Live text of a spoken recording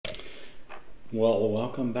Well,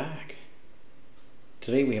 welcome back.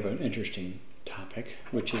 Today we have an interesting topic,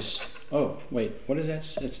 which is, oh, wait, what is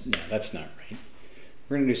that? No, that's not right.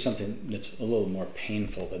 We're going to do something that's a little more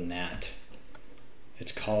painful than that.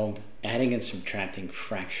 It's called adding and subtracting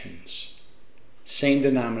fractions. Same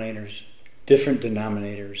denominators, different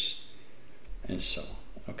denominators, and so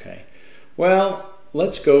on, okay? Well,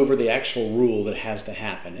 let's go over the actual rule that has to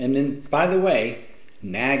happen. And then, by the way,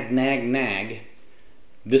 nag, nag, nag.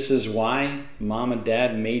 This is why mom and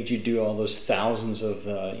dad made you do all those thousands of,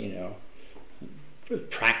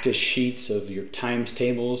 practice sheets of your times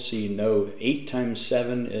tables, so you know 8 times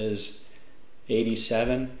 7 is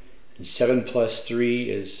 87, and 7 plus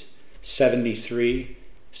 3 is 73,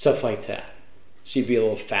 stuff like that. So you'd be a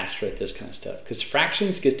little faster at this kind of stuff. Because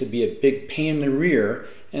fractions get to be a big pain in the rear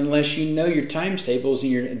unless you know your times tables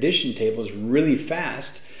and your addition tables really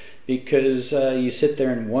fast, because you sit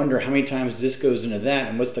there and wonder how many times this goes into that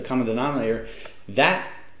and what's the common denominator. That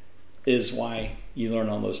is why you learn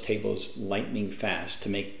all those tables lightning fast, to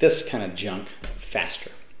make this kind of junk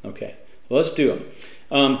faster. Okay, well, let's do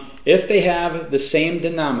them. If they have the same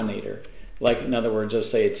denominator, like in other words, let's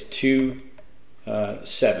say it's 2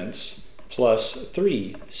 sevenths plus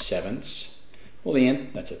 3 sevenths, well,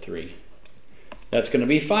 that's a 3. That's going to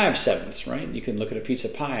be 5 sevenths, right? You can look at a piece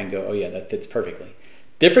of pie and go, oh yeah, that fits perfectly.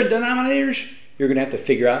 Different denominators, you're going to have to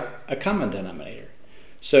figure out a common denominator.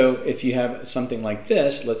 So if you have something like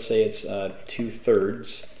this, let's say it's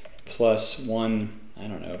 2/3 plus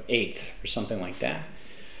 1/8 or something like that.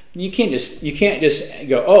 You can't just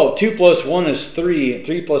go, oh, 2 plus 1 is 3, and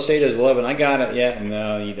 3 plus 8 is 11. I got it. Yeah,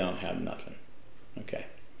 no, you don't have nothing. Okay.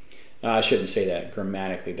 I shouldn't say that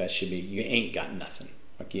grammatically. That should be, you ain't got nothing.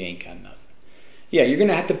 Like, you ain't got nothing. Yeah, you're going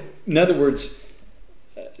to have to, in other words,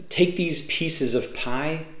 take these pieces of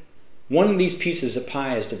pie. One of these pieces of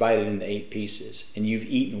pie is divided into 8 pieces, and you've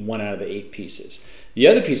eaten 1 out of the 8 pieces. The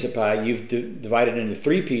other piece of pie, you've divided into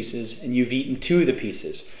 3 pieces, and you've eaten 2 of the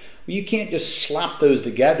pieces. Well, you can't just slop those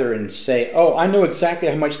together and say, oh, I know exactly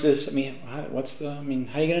how much this, how are you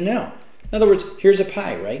going to know? In other words, here's a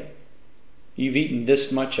pie, right? You've eaten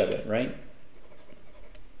this much of it, right?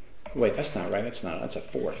 Wait, that's not right. That's a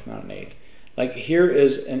 4th, not an 8th. Like, here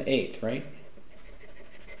is an 8th, right?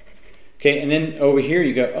 Okay, and then over here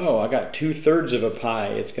you go, oh, I got 2/3 of a pie.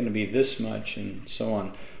 It's going to be this much, and so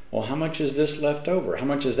on. Well, how much is this left over? How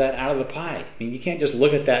much is that out of the pie? I mean, you can't just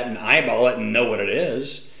look at that and eyeball it and know what it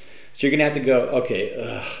is. So you're going to have to go, okay,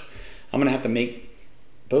 I'm going to have to make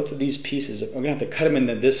both of these pieces. I'm going to have to cut them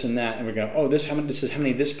into this and that, and we're going, oh, this is how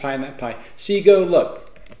many this pie and that pie. So you go,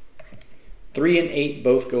 look, 3 and 8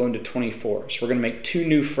 both go into 24. So we're going to make 2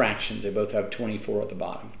 new fractions. They both have 24 at the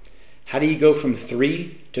bottom. How do you go from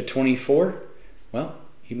 3 to 24? Well,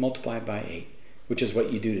 you multiply by 8, which is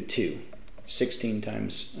what you do to 2. 8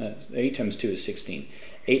 times 2 is 16.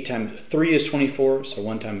 8 times 3 is 24, so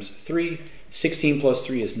 1 times 3. 16 plus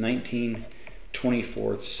 3 is 19.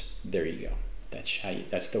 24ths, there you go.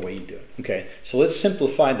 That's the way you do it. Okay, so let's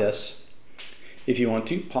simplify this. If you want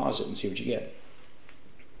to, pause it and see what you get.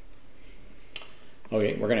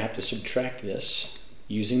 Okay, we're going to have to subtract this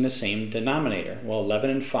using the same denominator. Well, 11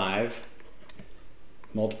 and 5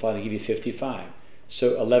 multiply to give you 55.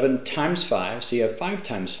 So 11 times 5, so you have 5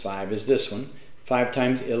 times 5 is this one. 5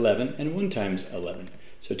 times 11 and 1 times 11.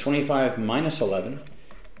 So 25 minus 11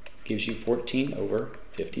 gives you 14 over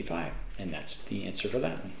 55. And that's the answer for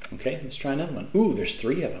that one. Okay, let's try another one. Ooh, there's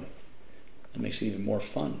 3 of them. That makes it even more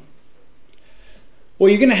fun. Well,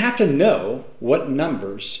 you're going to have to know what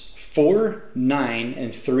numbers 4, 9,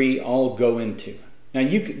 and 3 all go into. Now,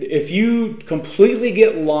 if you completely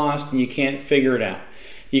get lost and you can't figure it out,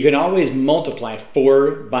 you can always multiply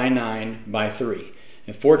 4 by 9 by 3.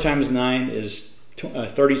 And 4 times 9 is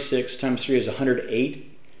 36, times 3 is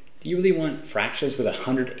 108. Do you really want fractions with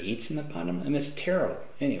 108s in the bottom? I mean, it's terrible.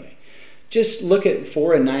 Anyway, just look at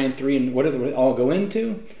 4 and 9 and 3, and what do they all go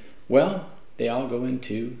into? Well, they all go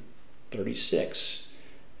into 36.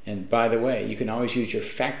 And by the way, you can always use your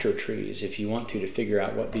factor trees if you want to figure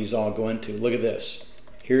out what these all go into. Look at this.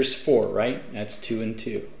 Here's 4, right? That's 2 and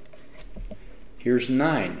 2. Here's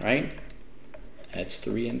 9, right? That's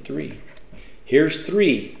 3 and 3. Here's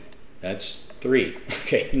 3. That's 3.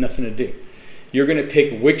 Okay, nothing to do. You're going to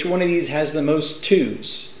pick which one of these has the most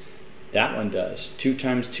 2's. That one does. 2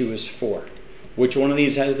 times 2 is 4. Which one of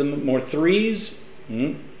these has the more 3's?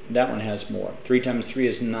 That one has more. 3 times 3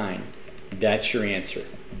 is 9. That's your answer.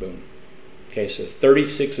 Boom. Okay, so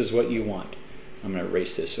 36 is what you want. I'm going to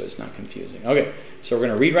erase this so it's not confusing. Okay, so we're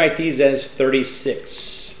going to rewrite these as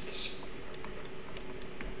 36ths.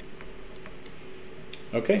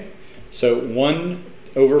 Okay, so 1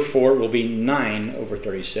 over 4 will be 9 over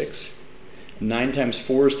 36. 9 times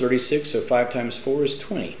 4 is 36, so 5 times 4 is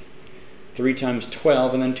 20. 3 times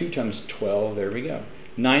 12, and then 2 times 12, there we go.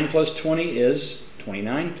 9 plus 20 is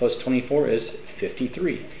 29, plus 24 is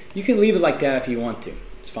 53. You can leave it like that if you want to,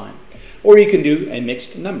 it's fine. Or you can do a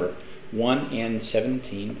mixed number, 1 and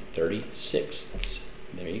 17/36.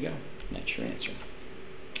 There you go, that's your answer.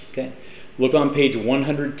 Okay, look on page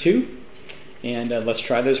 102, and let's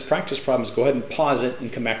try those practice problems. Go ahead and pause it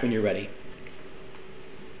and come back when you're ready.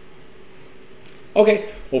 Okay,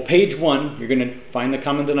 well, page 1, you're going to find the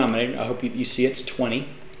common denominator. I hope you see it's 20.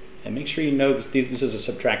 And make sure you know this is a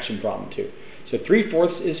subtraction problem too. So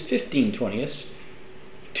 3/4 is 15/20.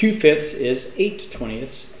 2/5 is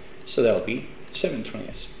 8/20. So that'll be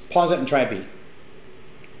 7/20. Pause it and try B.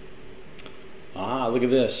 Ah, look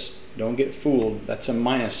at this. Don't get fooled. That's a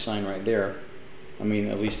minus sign right there. I mean,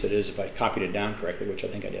 at least it is if I copied it down correctly, which I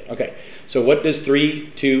think I did. Okay, so what does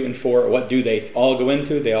 3, 2, and 4, what do they all go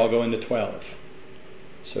into? They all go into 12.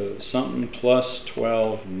 So something plus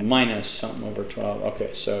 12 minus something over 12.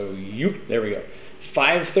 Okay, so there we go.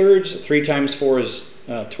 5/3, 3 times 4 is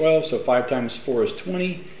 12, so 5 times 4 is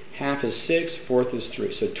 20. Half is 6, 1/4 is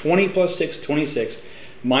 3. So 20 plus 6, 26,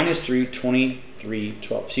 minus 3, 23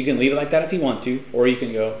 12. So you can leave it like that if you want to, or you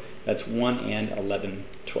can go, that's 1 and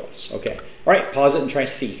 11/12. Okay, all right, pause it and try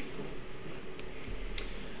C.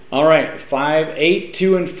 All right, 5, 8,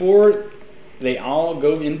 2, and 4, they all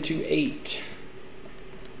go into 8.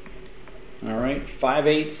 All right,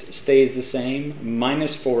 5/8 stays the same,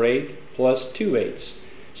 minus 4/8 plus 2/8.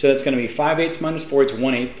 So that's going to be 5/8 minus 4/8,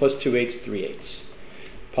 1/8 plus 2/8, 3/8.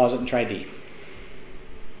 Pause it and try D.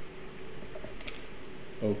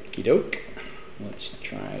 Okie doke. Let's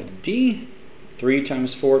try D. 3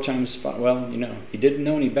 times 4 times 5. Well, you know, if you didn't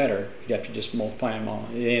know any better, you'd have to just multiply them all.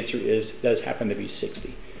 The answer does happen to be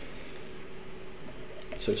 60.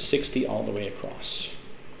 So 60 all the way across.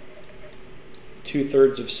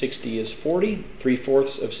 2/3 of 60 is 40.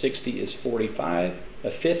 3/4 of 60 is 45.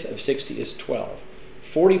 1/5 of 60 is 12.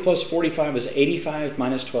 40 plus 45 is 85,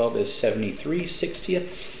 minus 12 is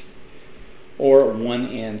 73/60ths, or 1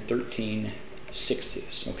 and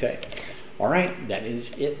 13/60ths. Okay. All right, that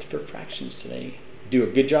is it for fractions today. Do a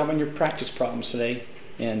good job on your practice problems today,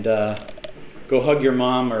 and go hug your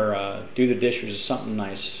mom or do the dishes or something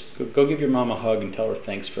nice. Go give your mom a hug and tell her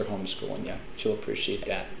thanks for homeschooling you. She'll appreciate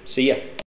that. See ya.